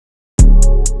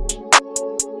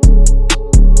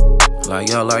Like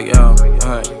yo,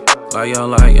 hey. Like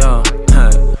yo,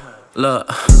 hey. Look,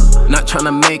 not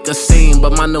tryna make a scene,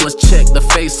 but my newest chick, the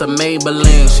face of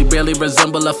Maybelline. She barely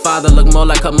resemble her father, look more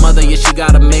like her mother, yeah, she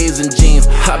got amazing genes.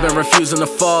 I've been refusing to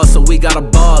fall, so we got a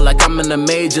ball like I'm in the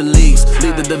major leagues.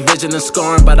 Lead the division in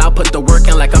scoring, but I'll put the work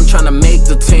in like I'm tryna make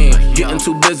the team. Getting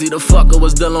too busy, the fucker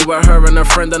was dealing with her and her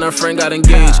friend got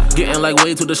engaged. Getting like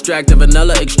way too distracted,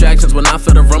 vanilla extractions when I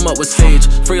fill the room up with sage.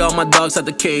 Free all my dogs at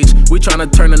the cage, we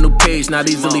tryna turn a new page, not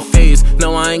easily phased.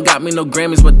 No, I ain't got me no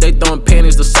Grammys, but they throwing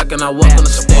panties the second I walk on the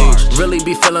stage. Really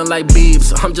be feeling like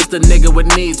Biebs, I'm just a nigga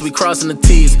with needs, we crossing the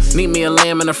T's. Need me a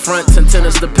lamb in the front, 10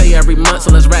 tenants to pay every month,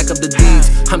 so let's rack up the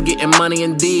D's. I'm getting money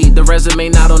indeed, the resume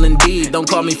not on Indeed, don't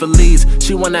call me for leads.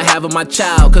 She wanna have my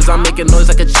child, cause I'm making noise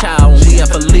like a child when we have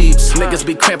Philippe's. Niggas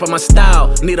be cramping my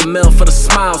style, need a meal for the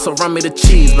smile, so run me the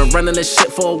cheese. Been running this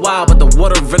shit for a while, but the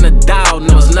water in the dial,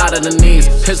 no it's not in the knees.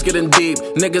 It's getting deep,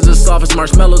 niggas as soft as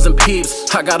marshmallows and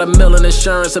peeps. I got $1 million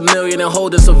insurance, $1 million in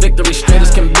holding, so victory straight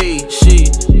as can be.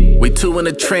 We two in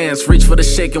a trance, reach for the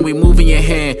shake and we moving your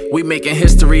hand. We making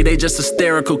history, they just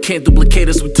hysterical, can't duplicate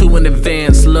us, we two in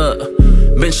advance. Look,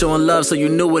 been showing love so you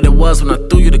knew what it was when I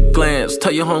threw you the glance.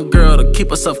 Tell your homegirl to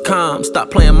keep herself calm, stop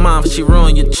playing mom, she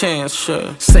ruin your chance,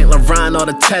 sure. Saint Laurent, all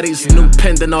the teddies, new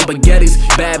pendant, all baguettes.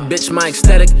 Bad bitch, my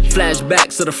aesthetic,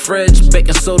 flashbacks to the fridge,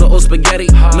 baking soda or spaghetti,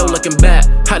 no looking back.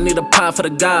 I need a pie for the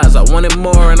guys, I want it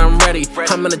more and I'm ready.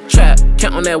 I'm in the trap,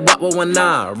 counting that wop with one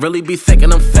eye, really be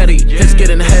thinking I'm fetty. It's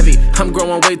getting heavy, I'm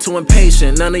growing way too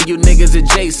impatient. None of you niggas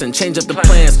adjacent, change up the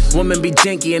plans. Women be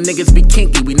janky and niggas be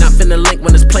kinky, we not finna link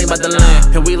when it's plain by the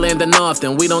land. And we landing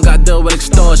often, we don't got deal with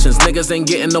extortions. Niggas ain't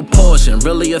getting no portion,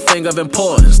 really a thing of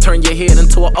importance. Turn your head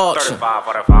into an auction.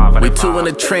 We two in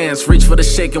a trance, reach for the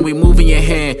shake and we moving your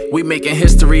hand. We making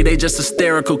history, they just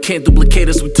hysterical, can't duplicate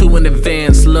us, we two in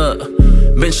advance. Look,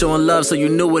 been showing love so you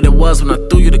knew what it was when I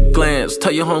threw you the glance.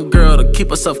 Tell your homegirl to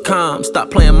keep herself calm, stop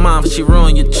playing mom, she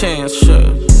ruin your chance,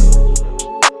 sure.